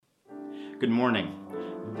Good morning.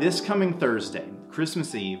 This coming Thursday,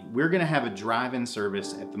 Christmas Eve, we're going to have a drive-in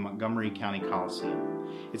service at the Montgomery County Coliseum.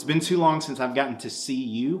 It's been too long since I've gotten to see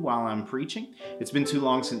you while I'm preaching. It's been too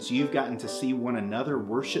long since you've gotten to see one another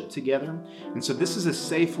worship together. And so this is a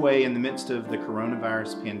safe way in the midst of the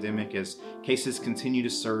coronavirus pandemic, as cases continue to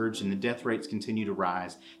surge and the death rates continue to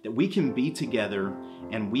rise, that we can be together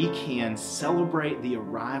and we can celebrate the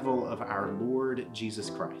arrival of our Lord Jesus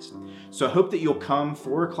Christ. So I hope that you'll come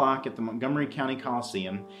 4 o'clock at the Montgomery County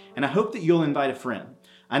Coliseum, and I hope that you'll invite a friend.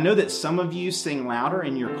 I know that some of you sing louder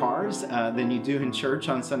in your cars than you do in church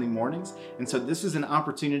on Sunday mornings, and so this is an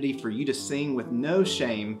opportunity for you to sing with no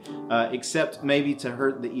shame, except maybe to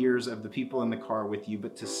hurt the ears of the people in the car with you,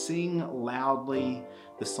 but to sing loudly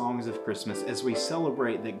the songs of Christmas as we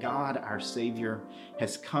celebrate that God, our Savior,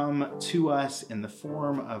 has come to us in the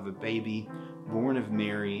form of a baby born of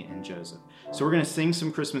Mary and Joseph. So we're going to sing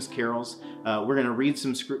some Christmas carols. We're going to read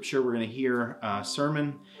some scripture. We're going to hear a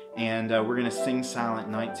sermon. And we're going to sing Silent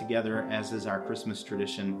Night together, as is our Christmas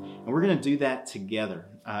tradition. And we're going to do that together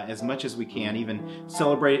as much as we can, even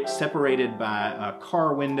separated by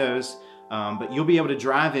car windows. But you'll be able to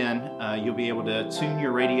drive in, you'll be able to tune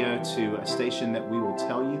your radio to a station that we will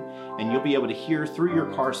tell you, and you'll be able to hear through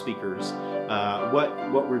your car speakers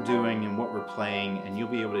what we're doing and what we're playing, and you'll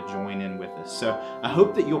be able to join in with us. So I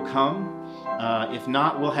hope that you'll come. If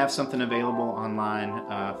not, we'll have something available online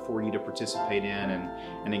for you to participate in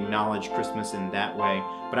and acknowledge Christmas in that way.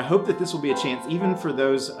 But I hope that this will be a chance, even for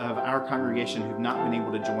those of our congregation who've not been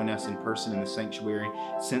able to join us in person in the sanctuary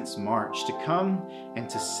since March, to come and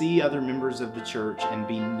to see other members of the church and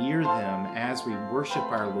be near them as we worship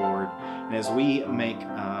our Lord and as we make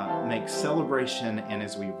celebration and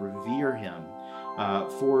as we revere Him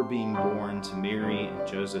for being born to Mary and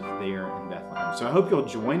Joseph there in Bethlehem. So I hope you'll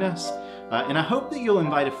join us, and I hope that you'll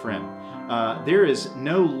invite a friend. There is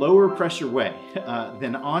no lower pressure way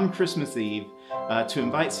than on Christmas Eve to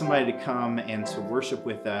invite somebody to come and to worship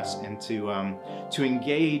with us and to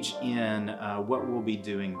engage in what we'll be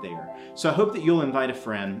doing there. So I hope that you'll invite a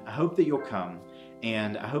friend. I hope that you'll come.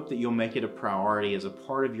 And I hope that you'll make it a priority as a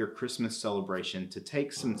part of your Christmas celebration to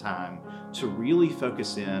take some time to really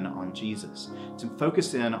focus in on Jesus, to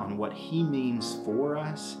focus in on what He means for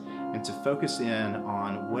us, and to focus in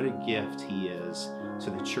on what a gift He is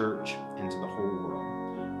to the church and to the whole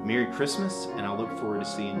world. Merry Christmas, and I look forward to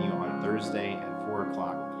seeing you on Thursday at 4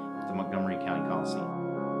 o'clock at the Montgomery County Coliseum.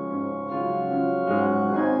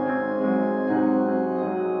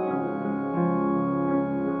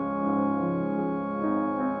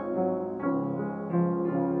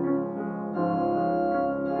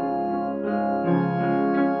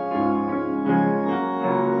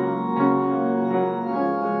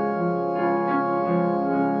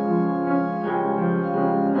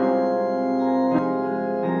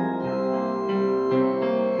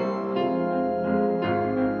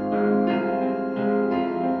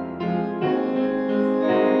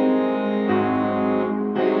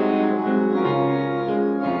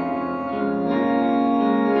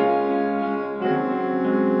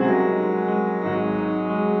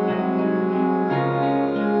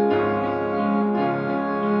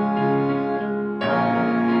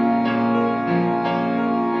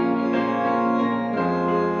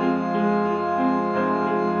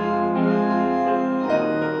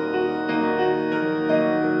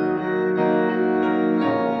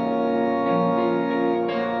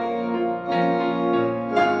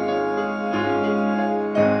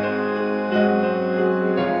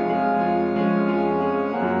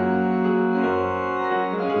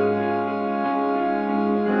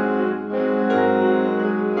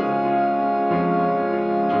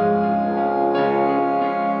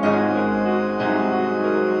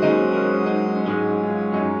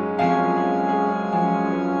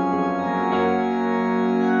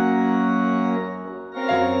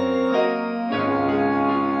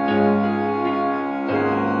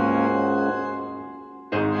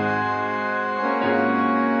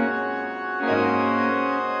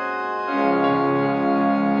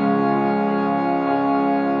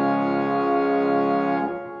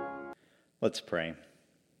 Let's pray.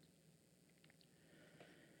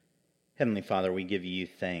 Heavenly Father, we give you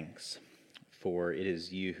thanks, for it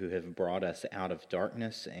is you who have brought us out of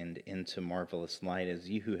darkness and into marvelous light. It is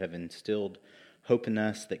you who have instilled hope in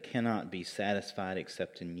us that cannot be satisfied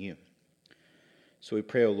except in you. So we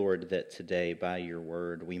pray, O Lord, that today by your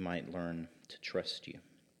word we might learn to trust you.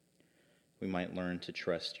 We might learn to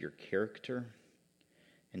trust your character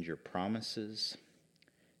and your promises,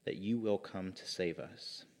 that you will come to save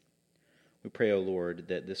us. We pray, O Lord,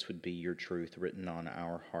 that this would be your truth written on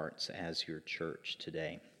our hearts as your church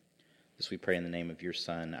today. This we pray in the name of your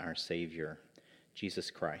Son, our Savior,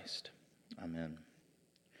 Jesus Christ. Amen.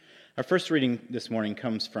 Our first reading this morning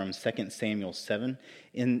comes from 2 Samuel 7.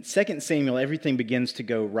 In 2 Samuel, everything begins to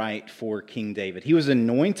go right for King David. He was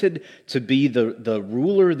anointed to be the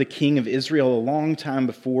ruler, the king of Israel a long time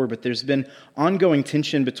before, but there's been ongoing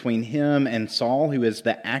tension between him and Saul, who is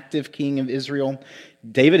the active king of Israel.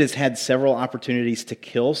 David has had several opportunities to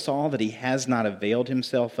kill Saul that he has not availed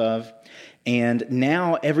himself of. And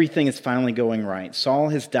now everything is finally going right. Saul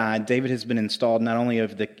has died. David has been installed not only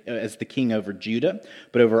as the king over Judah,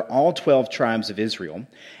 but over all 12 tribes of Israel.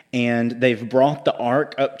 And they've brought the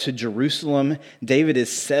ark up to Jerusalem. David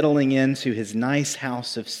is settling into his nice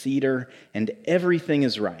house of cedar, and everything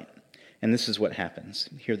is right. And this is what happens.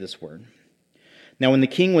 Hear this word. Now when the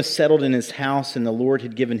king was settled in his house, and the Lord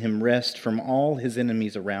had given him rest from all his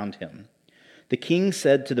enemies around him, the king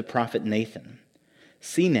said to the prophet Nathan,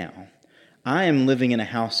 "See now, I am living in a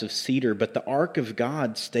house of cedar, but the ark of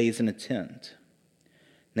God stays in a tent."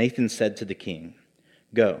 Nathan said to the king,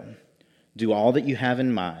 "Go, do all that you have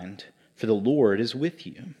in mind, for the Lord is with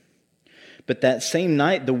you." But that same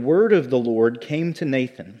night the word of the Lord came to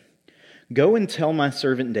Nathan, "Go and tell my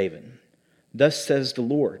servant David, thus says the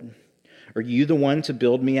Lord, are you the one to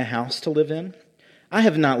build me a house to live in? I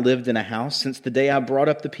have not lived in a house since the day I brought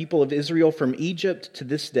up the people of Israel from Egypt to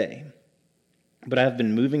this day, but I have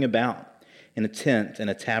been moving about in a tent and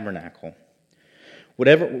a tabernacle.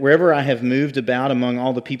 Wherever I have moved about among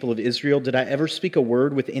all the people of Israel, did I ever speak a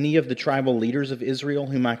word with any of the tribal leaders of Israel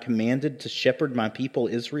whom I commanded to shepherd my people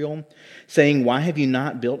Israel, saying, why have you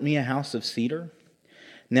not built me a house of cedar?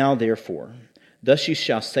 Now therefore, thus you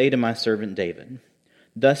shall say to my servant David,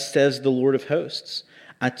 thus says the Lord of hosts,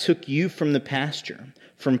 I took you from the pasture,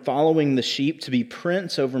 from following the sheep, to be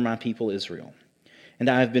prince over my people Israel. And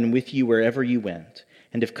I have been with you wherever you went,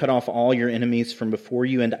 and have cut off all your enemies from before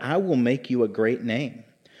you, and I will make you a great name,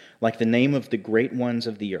 like the name of the great ones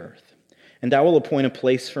of the earth. And I will appoint a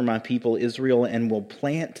place for my people Israel, and will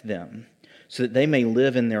plant them, so that they may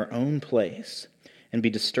live in their own place, and be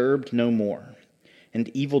disturbed no more. And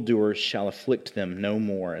evildoers shall afflict them no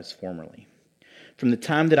more as formerly. From the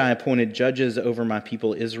time that I appointed judges over my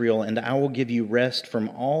people Israel, and I will give you rest from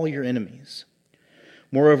all your enemies.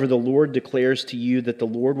 Moreover, the Lord declares to you that the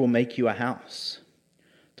Lord will make you a house.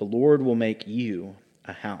 The Lord will make you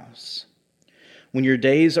a house. When your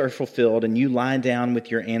days are fulfilled and you lie down with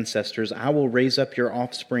your ancestors, I will raise up your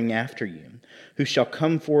offspring after you, who shall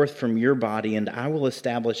come forth from your body, and I will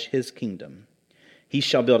establish his kingdom. He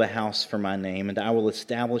shall build a house for my name, and I will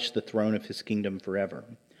establish the throne of his kingdom forever.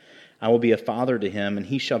 I will be a father to him, and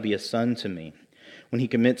he shall be a son to me. When he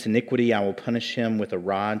commits iniquity, I will punish him with a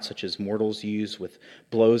rod such as mortals use, with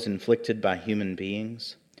blows inflicted by human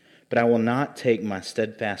beings. But I will not take my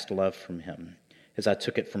steadfast love from him, as I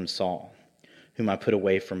took it from Saul, whom I put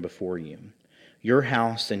away from before you. Your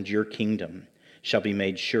house and your kingdom shall be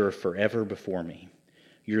made sure forever before me.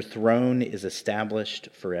 Your throne is established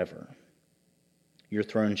forever. Your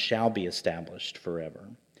throne shall be established forever.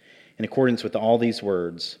 In accordance with all these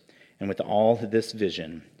words and with all this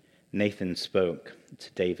vision, Nathan spoke to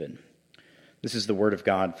David. This is the word of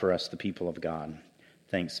God for us, the people of God.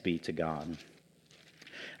 Thanks be to God.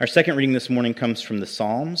 Our second reading this morning comes from the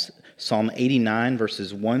Psalms, Psalm 89,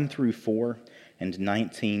 verses 1 through 4 and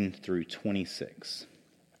 19 through 26.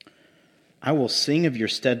 I will sing of your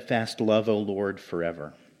steadfast love, O Lord,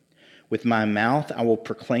 forever. With my mouth I will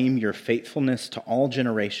proclaim your faithfulness to all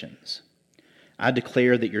generations. I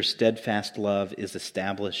declare that your steadfast love is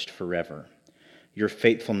established forever. Your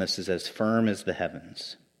faithfulness is as firm as the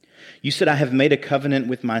heavens. You said, I have made a covenant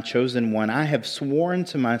with my chosen one. I have sworn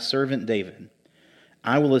to my servant David.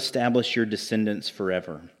 I will establish your descendants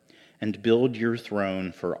forever and build your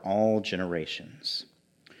throne for all generations.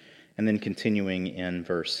 And then continuing in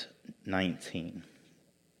verse 19.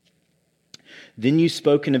 Then you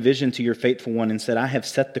spoke in a vision to your faithful one and said, I have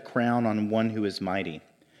set the crown on one who is mighty.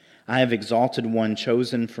 I have exalted one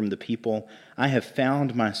chosen from the people. I have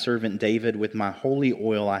found my servant David. With my holy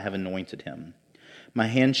oil I have anointed him. My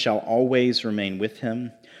hand shall always remain with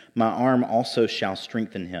him. My arm also shall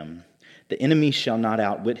strengthen him. The enemy shall not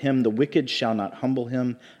outwit him. The wicked shall not humble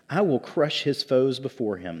him. I will crush his foes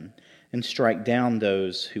before him and strike down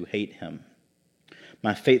those who hate him.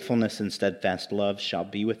 My faithfulness and steadfast love shall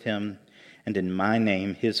be with him, and in my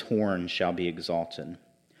name his horn shall be exalted.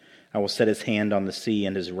 I will set his hand on the sea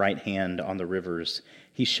and his right hand on the rivers.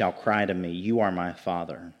 He shall cry to me, you are my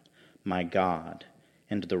Father, my God,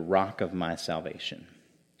 and the rock of my salvation.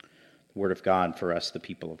 The word of God for us, the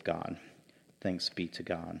people of God. Thanks be to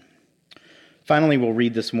God. Finally, we'll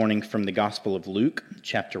read this morning from the Gospel of Luke,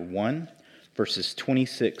 chapter 1, verses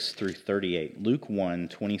 26 through 38. Luke 1,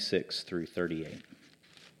 26 through 38.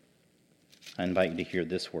 I invite you to hear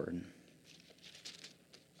this word.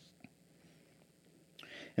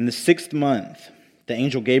 In the 6th month, the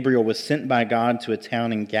angel Gabriel was sent by God to a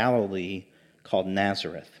town in Galilee called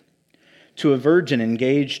Nazareth, to a virgin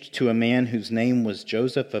engaged to a man whose name was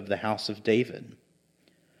Joseph of the house of David.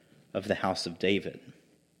 The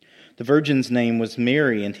virgin's name was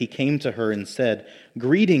Mary, and he came to her and said,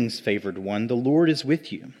 "Greetings, favored one, the Lord is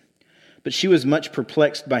with you." But she was much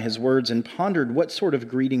perplexed by his words and pondered what sort of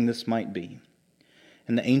greeting this might be.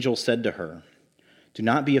 And the angel said to her, "Do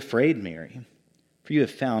not be afraid, Mary, for you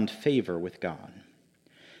have found favor with God.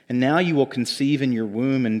 And now you will conceive in your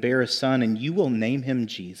womb and bear a son, and you will name him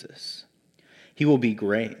Jesus. He will be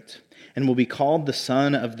great and will be called the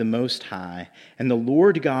Son of the Most High, and the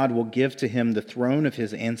Lord God will give to him the throne of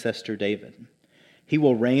his ancestor David. He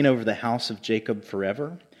will reign over the house of Jacob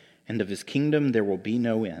forever, and of his kingdom there will be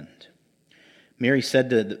no end." Mary said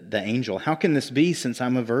to the angel, "How can this be, since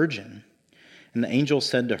I'm a virgin?" And the angel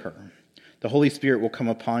said to her, "The Holy Spirit will come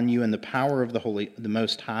upon you, and the power of the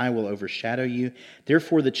Most High will overshadow you.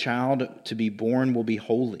 Therefore the child to be born will be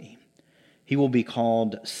holy. He will be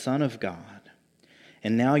called Son of God.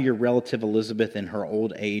 And now your relative Elizabeth in her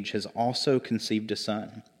old age has also conceived a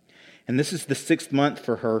son. And this is the 6th month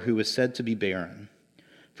for her who was said to be barren.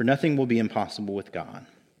 For nothing will be impossible with God."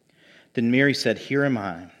 Then Mary said, "Here am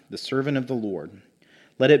I, the servant of the Lord.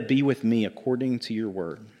 Let it be with me according to your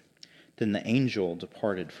word." Then the angel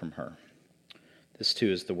departed from her. This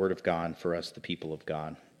too is the word of God for us, the people of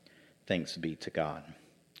God. Thanks be to God.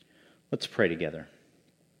 Let's pray together.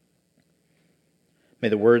 May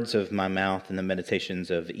the words of my mouth and the meditations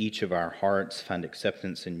of each of our hearts find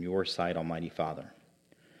acceptance in your sight, Almighty Father.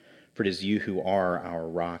 For it is you who are our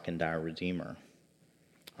rock and our Redeemer.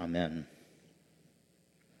 Amen.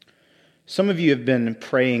 Some of you have been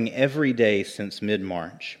praying every day since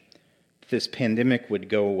mid-March that this pandemic would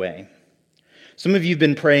go away. Some of you have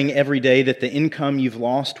been praying every day that the income you've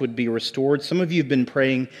lost would be restored. Some of you have been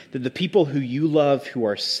praying that the people who you love who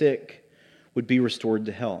are sick would be restored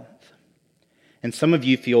to health. And some of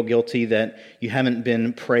you feel guilty that you haven't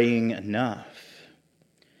been praying enough.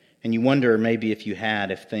 And you wonder maybe if you had,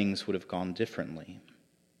 if things would have gone differently.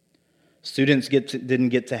 Students didn't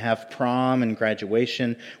get to have prom and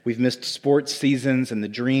graduation. We've missed sports seasons and the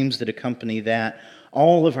dreams that accompany that.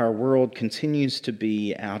 All of our world continues to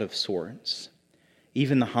be out of sorts.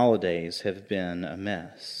 Even the holidays have been a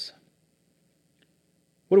mess.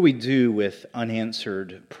 What do we do with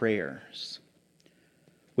unanswered prayers?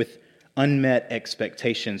 With unmet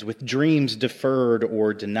expectations, with dreams deferred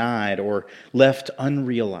or denied or left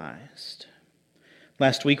unrealized?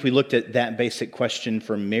 Last week we looked at that basic question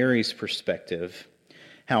from Mary's perspective,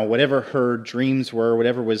 how whatever her dreams were,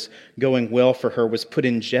 whatever was going well for her was put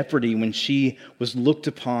in jeopardy when she was looked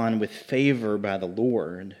upon with favor by the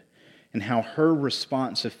Lord, and how her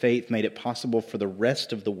response of faith made it possible for the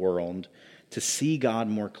rest of the world to see God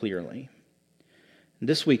more clearly. And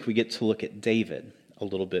this week we get to look at David a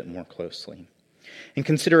little bit more closely and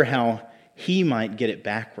consider how he might get it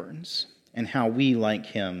backwards and how we, like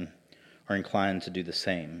him, are inclined to do the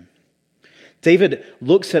same. David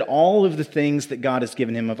looks at all of the things that God has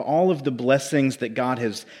given him, of all of the blessings that God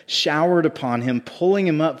has showered upon him, pulling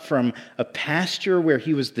him up from a pasture where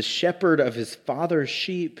he was the shepherd of his father's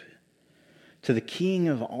sheep to the king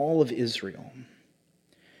of all of Israel.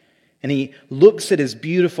 And he looks at his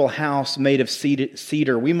beautiful house made of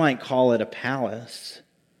cedar. We might call it a palace.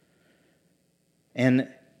 And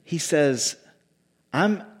he says,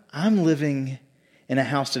 I'm living in a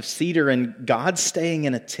house of cedar and God's staying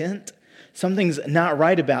in a tent. Something's not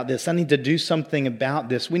right about this. I need to do something about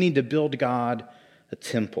this. We need to build God a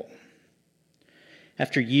temple.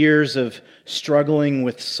 After years of struggling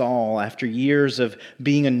with Saul, after years of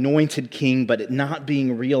being anointed king but it not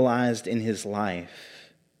being realized in his life,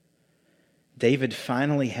 David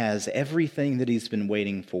finally has everything that he's been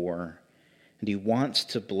waiting for, and he wants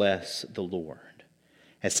to bless the Lord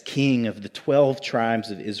as king of the 12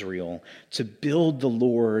 tribes of Israel, to build the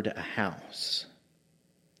Lord a house.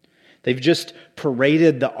 They've just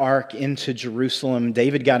paraded the ark into Jerusalem.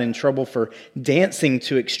 David got in trouble for dancing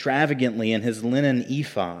too extravagantly in his linen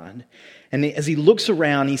ephod. And as he looks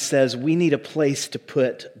around, he says, we need a place to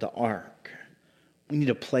put the ark. We need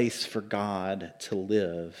a place for God to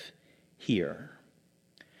live here.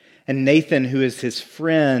 And Nathan, who is his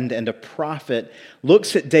friend and a prophet,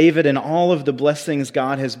 looks at David and all of the blessings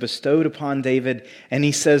God has bestowed upon David, and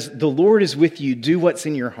he says, the Lord is with you. Do what's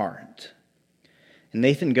in your heart. And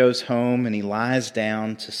Nathan goes home and he lies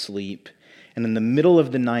down to sleep. And in the middle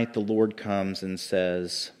of the night, the Lord comes and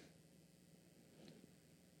says,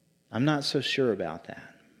 I'm not so sure about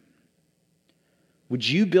that. Would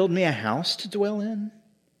you build me a house to dwell in?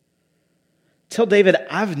 Tell David,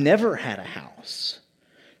 I've never had a house.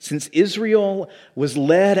 Since Israel was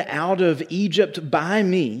led out of Egypt by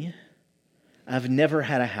me, I've never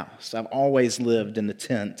had a house. I've always lived in the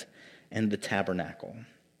tent and the tabernacle.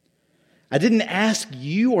 I didn't ask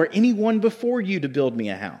you or anyone before you to build me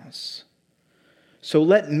a house. So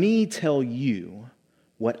let me tell you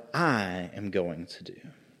what I am going to do.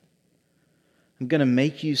 I'm going to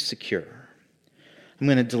make you secure. I'm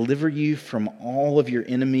going to deliver you from all of your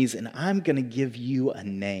enemies, and I'm going to give you a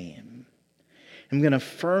name. I'm going to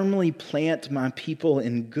firmly plant my people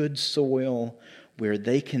in good soil where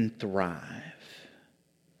they can thrive.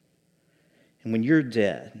 And when you're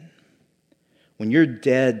dead,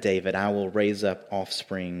 David, I will raise up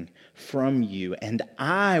offspring from you, and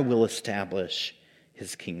I will establish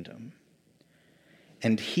his kingdom.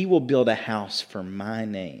 And he will build a house for my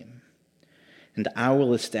name, and I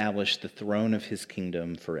will establish the throne of his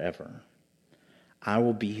kingdom forever. I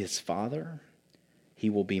will be his father, he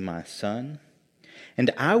will be my son,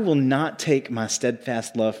 and I will not take my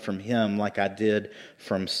steadfast love from him like I did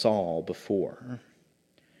from Saul before.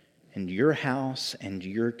 And your house and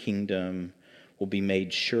your kingdom will be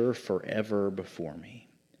made sure forever before me.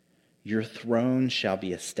 Your throne shall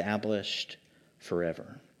be established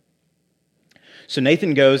forever. So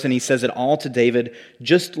Nathan goes and he says it all to David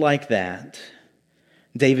just like that.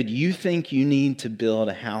 David, you think you need to build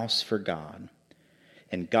a house for God.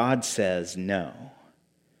 And God says, no,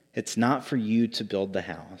 it's not for you to build the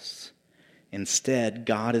house. Instead,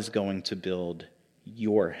 God is going to build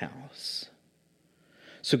your house.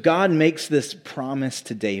 So God makes this promise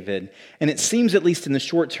to David, and it seems, at least in the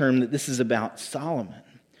short term, that this is about Solomon.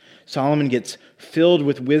 Solomon gets filled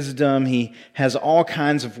with wisdom. He has all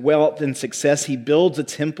kinds of wealth and success. He builds a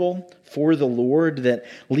temple for the Lord that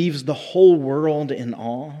leaves the whole world in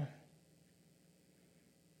awe.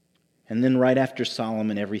 And then right after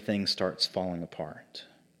Solomon, everything starts falling apart.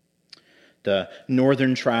 The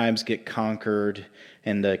northern tribes get conquered,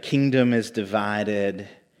 and the kingdom is divided.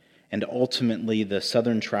 And ultimately, the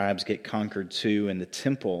southern tribes get conquered too, and the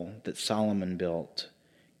temple that Solomon built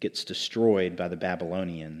gets destroyed by the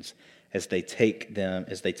Babylonians as they take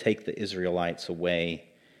the Israelites away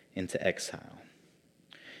into exile.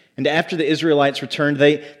 And after the Israelites returned,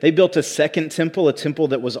 they built a second temple, a temple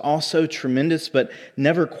that was also tremendous, but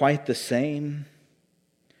never quite the same.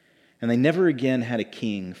 And they never again had a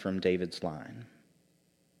king from David's line.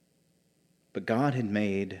 But God had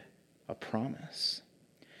made a promise.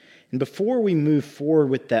 And before we move forward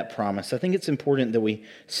with that promise, I think it's important that we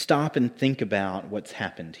stop and think about what's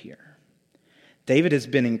happened here. David has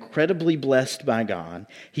been incredibly blessed by God.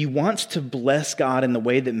 He wants to bless God in the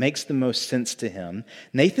way that makes the most sense to him.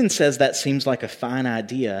 Nathan says that seems like a fine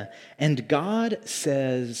idea, and God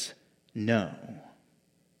says, no.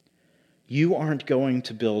 You aren't going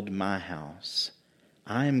to build my house.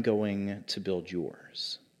 I am going to build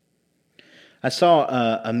yours. I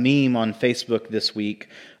saw a meme on Facebook this week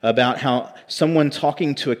about how someone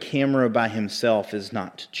talking to a camera by himself is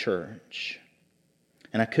not church.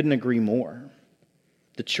 And I couldn't agree more.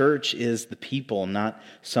 The church is the people, not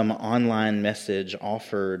some online message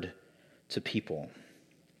offered to people.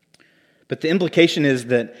 But the implication is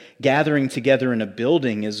that gathering together in a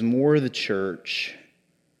building is more the church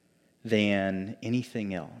than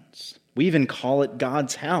anything else. We even call it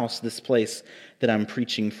God's house, this place that I'm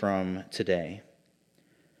preaching from today.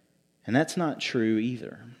 And that's not true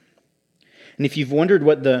either. And if you've wondered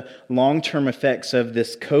what the long-term effects of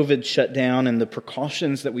this COVID shutdown and the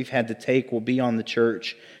precautions that we've had to take will be on the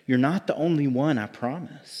church, you're not the only one, I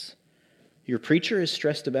promise. Your preacher is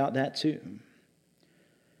stressed about that too.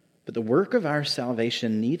 But the work of our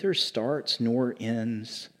salvation neither starts nor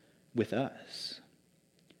ends with us.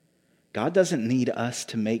 God doesn't need us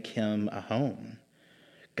to make him a home.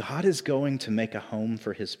 God is going to make a home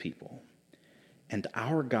for his people. And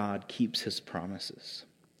our God keeps his promises.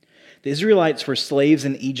 The Israelites were slaves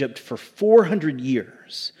in Egypt for 400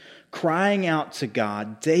 years, crying out to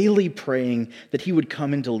God, daily praying that he would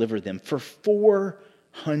come and deliver them for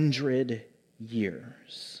 400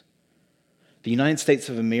 years. The United States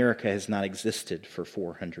of America has not existed for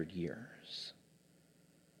 400 years.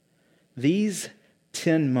 These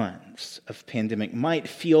 10 months of pandemic might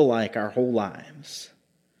feel like our whole lives.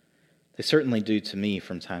 They certainly do to me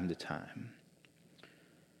from time to time.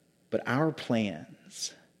 But our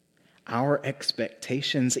plans, our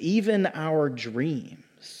expectations, even our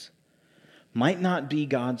dreams might not be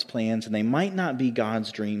God's plans, and they might not be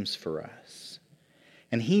God's dreams for us.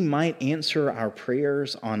 And he might answer our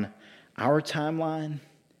prayers on our timeline,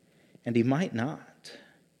 and he might not.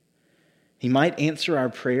 He might answer our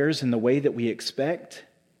prayers in the way that we expect,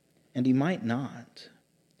 and he might not.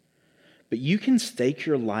 But you can stake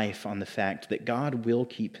your life on the fact that God will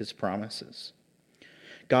keep his promises.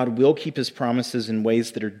 God will keep his promises in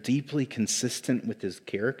ways that are deeply consistent with his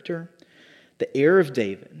character. The heir of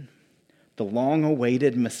David, the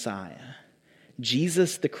long-awaited Messiah,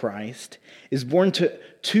 Jesus the Christ, is born to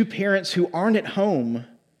two parents who aren't at home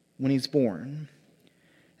when he's born.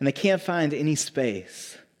 And they can't find any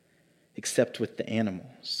space except with the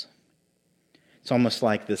animals. It's almost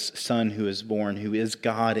like this son who is born, who is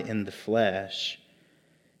God in the flesh,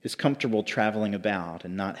 is comfortable traveling about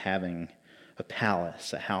and not having a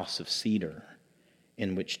palace, a house of cedar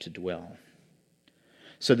in which to dwell.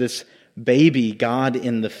 So this baby, God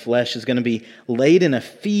in the flesh, is going to be laid in a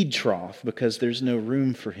feed trough because there's no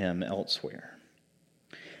room for him elsewhere.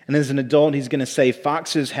 And as an adult, he's going to say,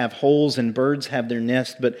 foxes have holes and birds have their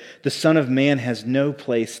nest, but the Son of Man has no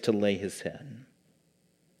place to lay his head.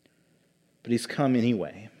 But he's come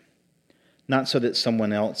anyway, not so that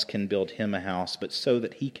someone else can build him a house, but so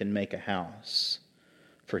that he can make a house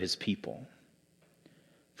for his people,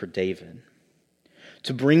 for David,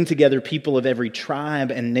 to bring together people of every tribe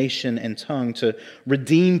and nation and tongue, to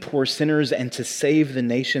redeem poor sinners and to save the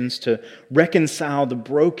nations, to reconcile the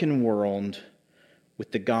broken world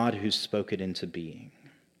with the God who spoke it into being,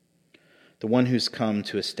 the one who's come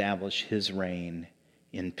to establish his reign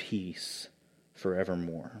in peace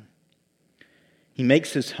forevermore. He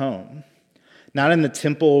makes his home, not in the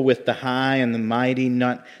temple with the high and the mighty,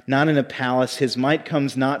 not in a palace. His might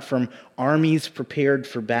comes not from armies prepared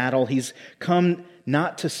for battle. He's come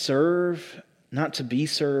not to serve, not to be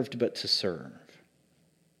served, but to serve.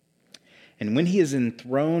 And when he is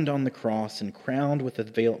enthroned on the cross and crowned with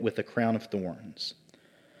a crown of thorns,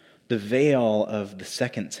 the veil of the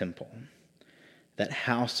second temple, that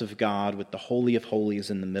house of God with the Holy of Holies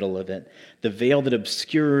in the middle of it, the veil that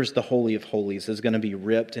obscures the Holy of Holies is going to be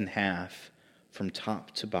ripped in half from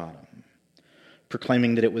top to bottom,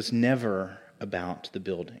 proclaiming that it was never about the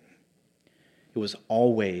building. It was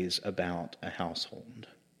always about a household.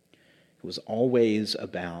 It was always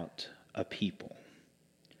about a people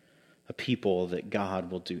that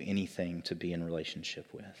God will do anything to be in relationship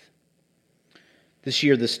with. This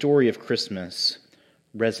year, the story of Christmas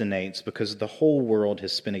resonates because the whole world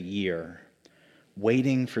has spent a year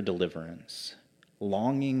waiting for deliverance,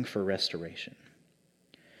 longing for restoration.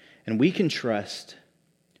 And we can trust,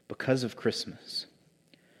 because of Christmas,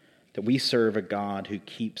 that we serve a God who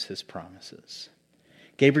keeps his promises.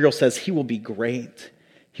 Gabriel says he will be great.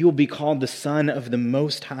 He will be called the Son of the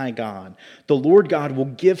Most High God. The Lord God will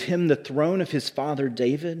give him the throne of his father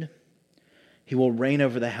David. He will reign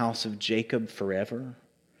over the house of Jacob forever,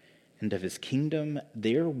 and of his kingdom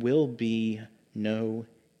there will be no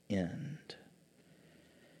end.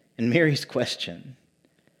 And Mary's question,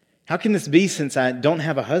 how can this be since I don't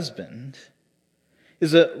have a husband,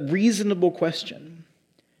 is a reasonable question.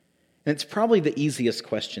 And it's probably the easiest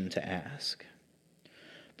question to ask.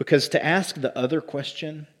 Because to ask the other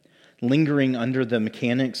question, lingering under the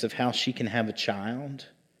mechanics of how she can have a child,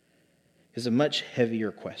 is a much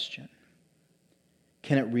heavier question.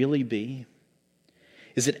 Can it really be?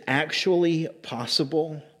 Is it actually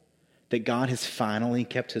possible that God has finally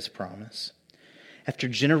kept his promise? After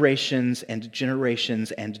generations and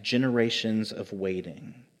generations and generations of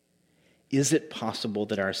waiting, is it possible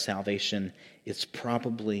that our salvation is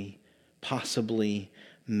probably, possibly,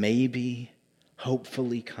 maybe,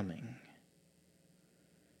 hopefully coming?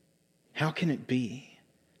 How can it be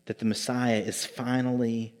that the Messiah is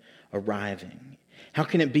finally arriving? How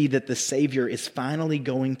can it be that the Savior is finally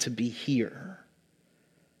going to be here?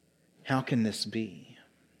 How can this be?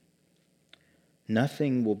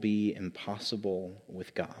 Nothing will be impossible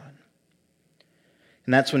with God.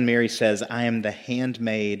 And that's when Mary says, I am the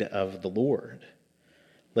handmaid of the Lord.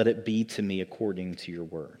 Let it be to me according to your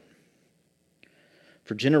word.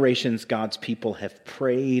 For generations, God's people have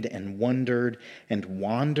prayed and wondered and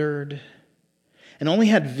wandered and only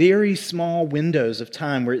had very small windows of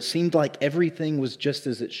time where it seemed like everything was just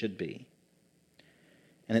as it should be.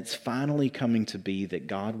 And it's finally coming to be that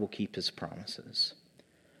God will keep his promises.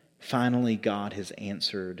 Finally, God has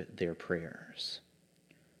answered their prayers.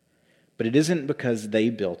 But it isn't because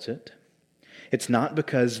they built it. It's not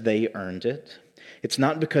because they earned it. It's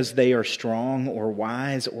not because they are strong or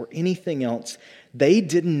wise or anything else. They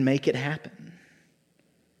didn't make it happen.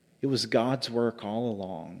 It was God's work all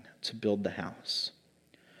along to build the house,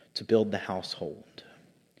 to build the household.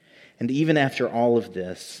 And even after all of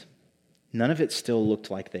this, none of it still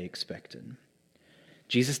looked like they expected.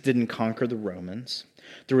 Jesus didn't conquer the Romans.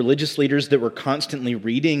 The religious leaders that were constantly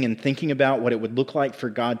reading and thinking about what it would look like for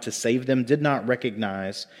God to save them did not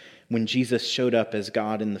recognize when Jesus showed up as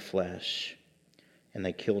God in the flesh, and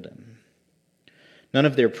they killed him. None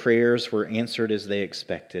of their prayers were answered as they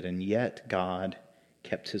expected, and yet God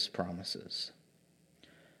kept his promises.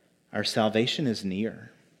 Our salvation is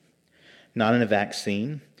near, not in a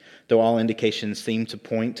vaccine, though all indications seem to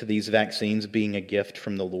point to these vaccines being a gift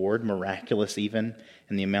from the Lord, miraculous even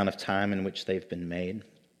in the amount of time in which they've been made.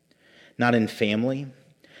 Not in family,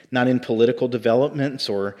 not in political developments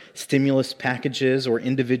or stimulus packages or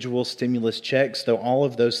individual stimulus checks, though all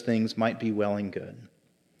of those things might be well and good.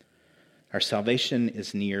 Our salvation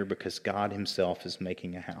is near because God himself is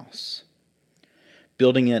making a house,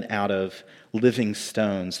 building it out of living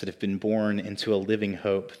stones that have been born into a living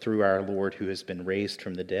hope through our Lord who has been raised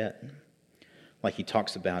from the dead, like he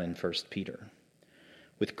talks about in 1 Peter,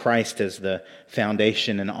 with Christ as the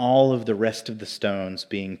foundation and all of the rest of the stones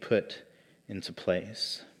being put into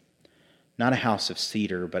place. Not a house of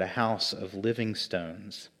cedar, but a house of living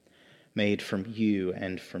stones made from you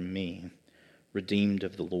and from me, redeemed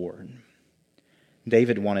of the Lord.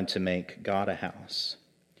 David wanted to make God a house,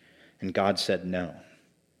 and God said, no,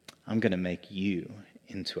 I'm going to make you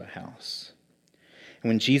into a house. And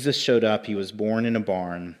when Jesus showed up, he was born in a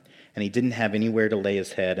barn, and he didn't have anywhere to lay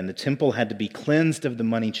his head, and the temple had to be cleansed of the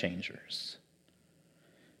money changers.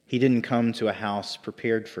 He didn't come to a house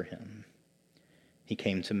prepared for him. He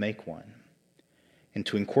came to make one, and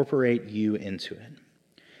to incorporate you into it,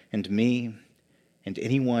 and me, and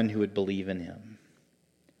anyone who would believe in him.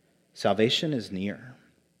 Salvation is near.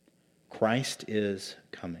 Christ is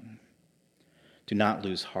coming. Do not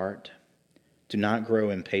lose heart. Do not grow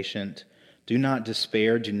impatient. Do not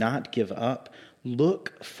despair. Do not give up.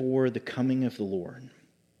 Look for the coming of the Lord.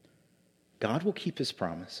 God will keep his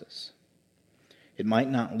promises. It might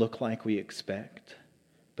not look like we expect,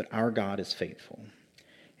 but our God is faithful,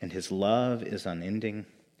 and his love is unending,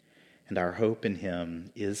 and our hope in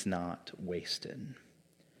him is not wasted.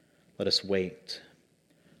 Let us wait.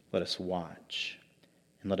 Let us watch,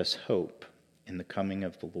 and let us hope in the coming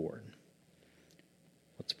of the Lord.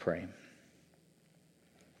 Let's pray.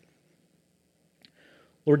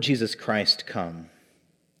 Lord Jesus Christ, come.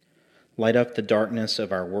 Light up the darkness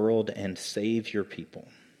of our world and save your people.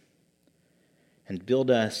 And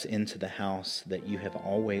build us into the house that you have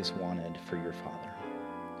always wanted for your Father.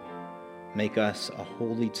 Make us a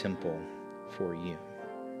holy temple for you.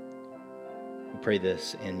 We pray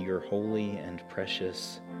this in your holy and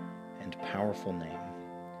precious and powerful name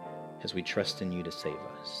as we trust in you to save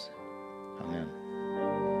us. Amen.